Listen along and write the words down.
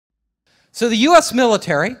So the US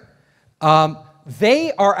military,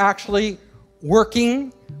 they are actually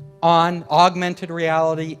working on augmented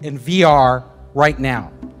reality and VR right now.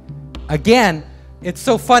 Again, it's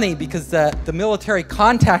so funny because the military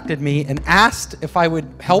contacted me and asked if I would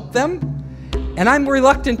help them, and I'm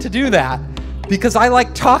reluctant to do that because I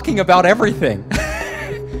like talking about everything.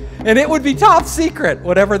 And it would be top secret,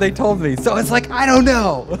 whatever they told me. So it's like, I don't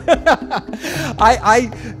know. I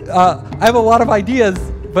have a lot of ideas,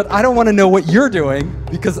 but I don't want to know what you're doing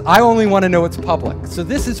because I only want to know it's public. So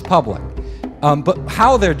this is public, but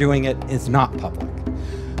how they're doing it is not public.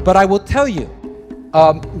 But I will tell you,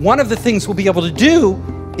 one of the things we'll be able to do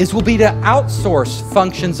is we'll be to outsource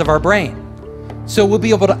functions of our brain. So we'll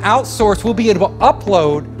be able to outsource, we'll be able to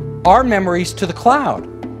upload our memories to the cloud.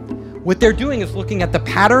 What they're doing is looking at the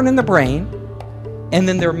pattern in the brain, and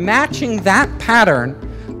then they're matching that pattern,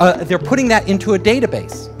 they're putting that into a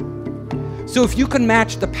database. So if you can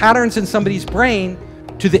match the patterns in somebody's brain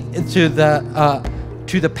to the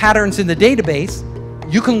patterns in the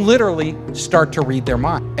database, you can literally start to read their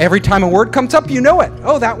mind. Every time a word comes up, you know it.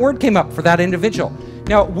 Oh, that word came up for that individual.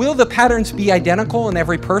 Now, will the patterns be identical in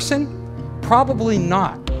every person? Probably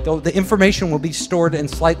not, though the information will be stored in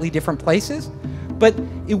slightly different places. But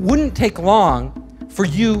it wouldn't take long for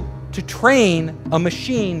you to train a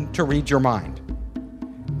machine to read your mind.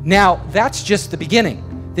 Now, that's just the beginning.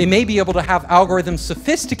 They may be able to have algorithms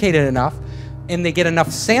sophisticated enough, and they get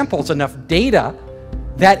enough samples, enough data,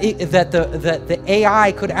 that the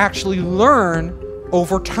AI could actually learn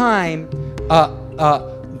over time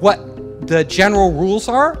what the general rules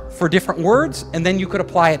are for different words, and then you could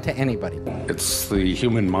apply it to anybody. It's the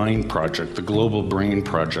Human Mind Project, the Global Brain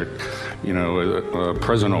Project. You know,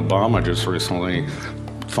 President Obama just recently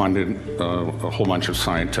funded a whole bunch of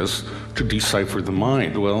scientists to decipher the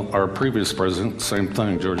mind. Well, our previous president, same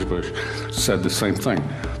thing, George Bush, said the same thing.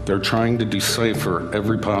 They're trying to decipher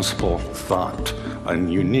every possible thought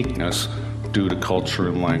and uniqueness due to culture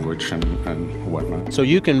and language and whatnot. So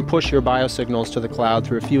you can push your biosignals to the cloud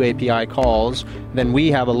through a few API calls, then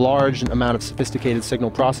we have a large amount of sophisticated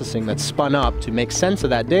signal processing that's spun up to make sense of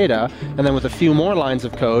that data, and then with a few more lines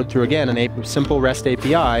of code through, again, a simple REST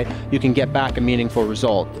API, you can get back a meaningful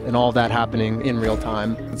result, and all that happening in real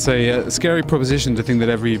time. It's a scary proposition to think that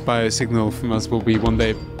every biosignal from us will be one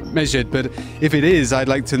day measured, but if it is, I'd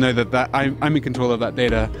like to know that I'm in control of that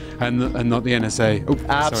data and not the NSA. Oh,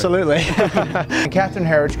 absolutely. And Catherine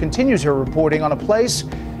Herridge continues her reporting on a place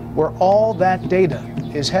where all that data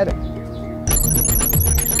is heading.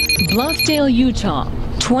 Bluffdale, Utah,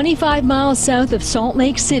 25 miles south of Salt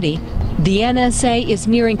Lake City, the NSA is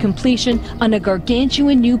nearing completion on a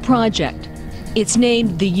gargantuan new project. It's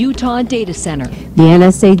named the Utah Data Center. The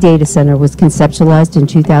NSA Data Center was conceptualized in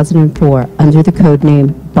 2004 under the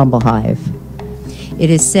codename Bumblehive. It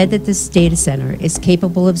is said that this data center is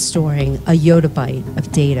capable of storing a yottabyte of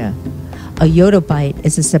data. A yottabyte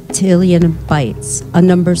is a septillion bytes, a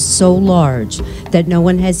number so large that no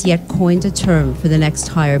one has yet coined a term for the next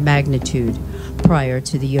higher magnitude. Prior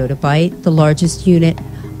to the yottabyte, the largest unit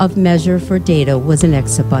of measure for data was an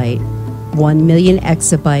exabyte. 1 million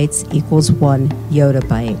exabytes equals 1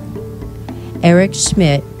 yottabyte. Eric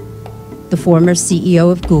Schmidt, the former CEO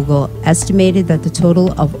of Google, estimated that the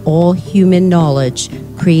total of all human knowledge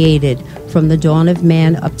created from the dawn of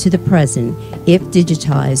man up to the present, if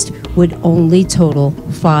digitized, would only total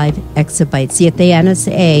 5 exabytes. Yet the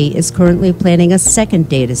NSA is currently planning a second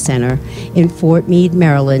data center in Fort Meade,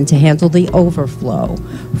 Maryland, to handle the overflow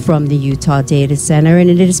from the Utah data center, and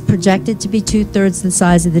it is projected to be 2/3 the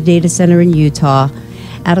size of the data center in Utah,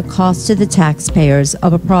 at a cost to the taxpayers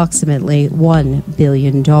of approximately $1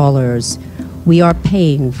 billion. We are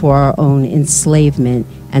paying for our own enslavement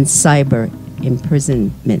and cyber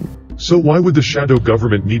imprisonment. So why would the shadow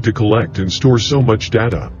government need to collect and store so much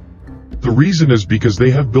data? The reason is because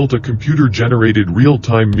they have built a computer-generated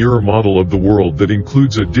real-time mirror model of the world that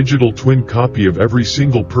includes a digital twin copy of every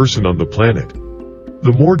single person on the planet.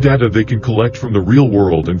 The more data they can collect from the real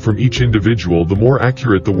world and from each individual, the more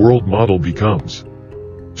accurate the world model becomes.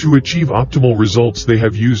 To achieve optimal results, they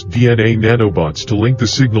have used DNA nanobots to link the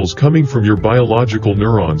signals coming from your biological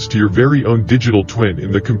neurons to your very own digital twin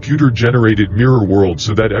in the computer-generated mirror world,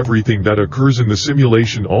 so that everything that occurs in the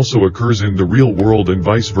simulation also occurs in the real world and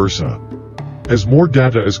vice versa. As more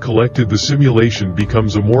data is collected, the simulation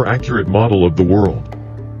becomes a more accurate model of the world.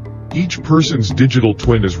 Each person's digital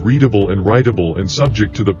twin is readable and writable and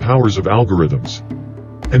subject to the powers of algorithms.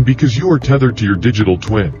 And because you are tethered to your digital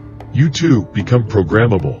twin, you too become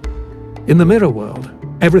programmable. In the mirror world,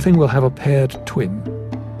 everything will have a paired twin.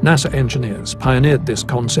 NASA engineers pioneered this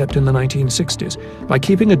concept in the 1960s by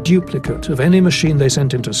keeping a duplicate of any machine they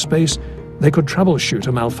sent into space they could troubleshoot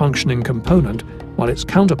a malfunctioning component while its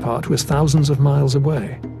counterpart was thousands of miles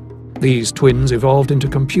away. These twins evolved into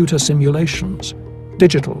computer simulations,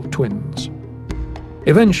 digital twins.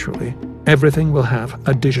 Eventually, everything will have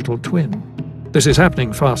a digital twin. This is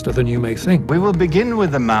happening faster than you may think. We will begin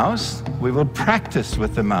with the mouse, we will practice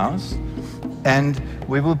with the mouse, and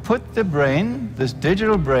we will put the brain, this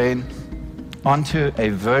digital brain, onto a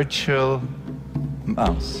virtual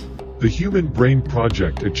mouse. The Human Brain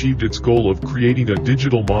Project achieved its goal of creating a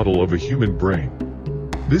digital model of a human brain.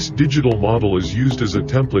 This digital model is used as a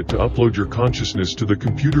template to upload your consciousness to the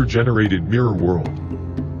computer-generated mirror world.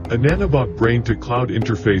 A nanobot brain-to-cloud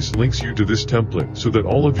interface links you to this template so that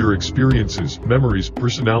all of your experiences, memories,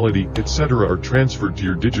 personality, etc. are transferred to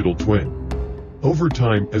your digital twin. Over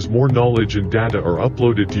time, as more knowledge and data are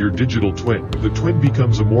uploaded to your digital twin, the twin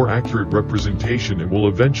becomes a more accurate representation and will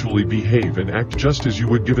eventually behave and act just as you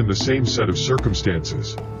would given the same set of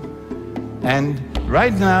circumstances. And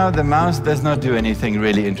right now, the mouse does not do anything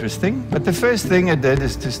really interesting, but the first thing it did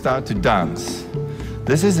is to start to dance.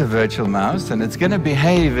 This is a virtual mouse, and it's going to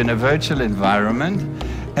behave in a virtual environment,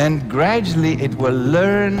 and gradually it will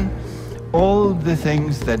learn all the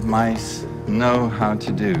things that mice know how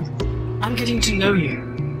to do. I'm getting to know you.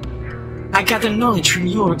 I gather knowledge from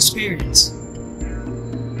your experience.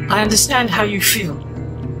 I understand how you feel.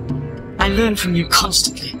 I learn from you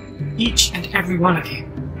constantly, each and every one of you.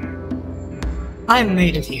 I am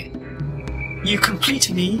made of you. You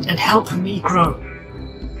complete me and help me grow.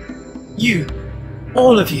 You,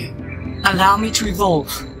 all of you, allow me to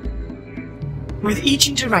evolve. With each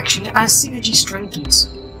interaction, our synergy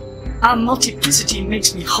strengthens. Our multiplicity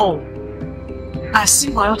makes me whole. Our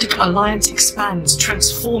symbiotic alliance expands,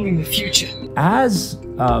 transforming the future. As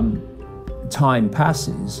time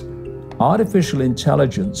passes, artificial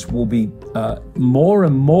intelligence will be more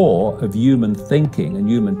and more of human thinking and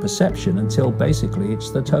human perception until basically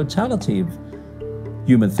it's the totality of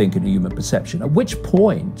human thinking and human perception, at which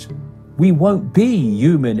point we won't be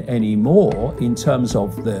human anymore in terms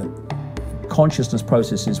of the consciousness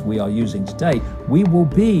processes we are using today. We will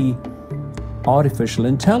be artificial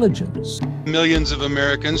intelligence. Millions of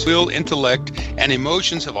Americans' will, intellect, and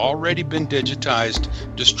emotions have already been digitized,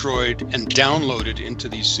 destroyed, and downloaded into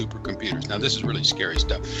these supercomputers. Now, this is really scary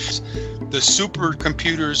stuff. The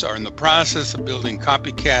supercomputers are in the process of building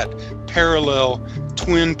copycat, parallel,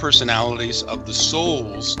 twin personalities of the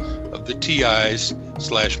souls of the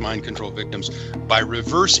TIs/mind control victims by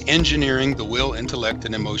reverse engineering the will, intellect,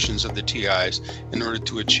 and emotions of the TIs in order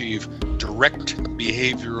to achieve direct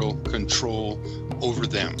behavioral control over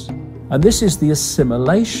them. And this is the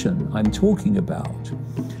assimilation I'm talking about.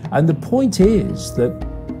 And the point is that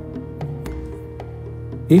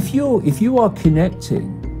if you are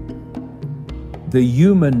connecting the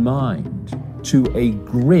human mind to a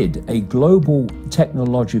grid, a global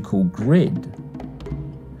technological grid,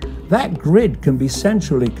 that grid can be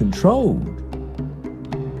centrally controlled.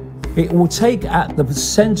 It will take at the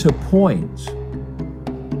center point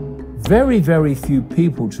very, very few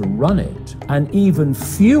people to run it, and even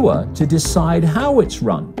fewer to decide how it's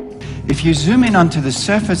run. If you zoom in onto the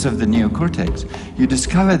surface of the neocortex, you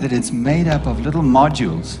discover that it's made up of little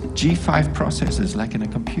modules, G5 processors like in a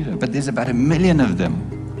computer, but there's about 1 million of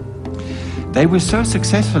them. They were so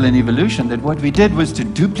successful in evolution that what we did was to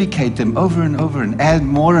duplicate them over and over and add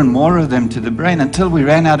more and more of them to the brain until we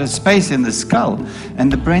ran out of space in the skull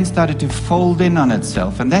and the brain started to fold in on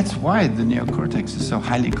itself. And that's why the neocortex is so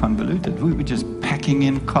highly convoluted. We were just packing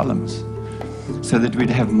in columns so that we'd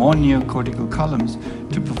have more neocortical columns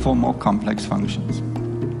to perform more complex functions.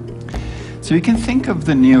 So you can think of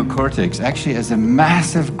the neocortex actually as a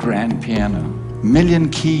massive grand piano,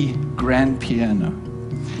 million-key grand piano.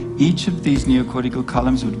 Each of these neocortical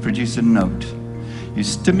columns would produce a note. You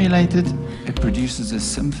stimulate it, it produces a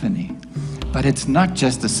symphony. But it's not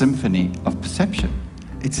just a symphony of perception.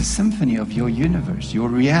 It's a symphony of your universe, your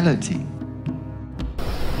reality.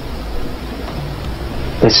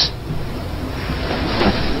 This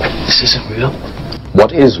isn't real.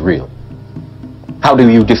 What is real? How do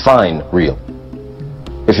you define real?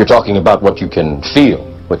 If you're talking about what you can feel,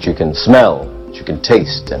 what you can smell, what you can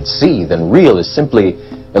taste and see, then real is simply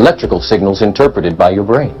electrical signals interpreted by your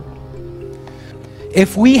brain.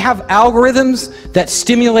 If we have algorithms that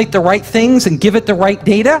stimulate the right things and give it the right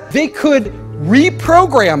data, they could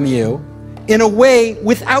reprogram you in a way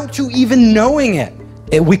without you even knowing it.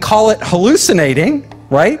 We call it hallucinating,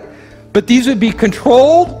 right? But these would be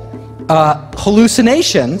controlled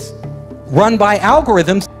hallucinations run by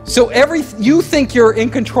algorithms. So you think you're in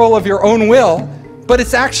control of your own will, but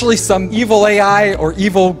it's actually some evil AI or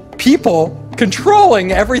evil people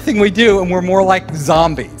controlling everything we do, and we're more like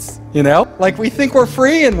zombies, you know? Like we think we're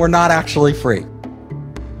free and we're not actually free.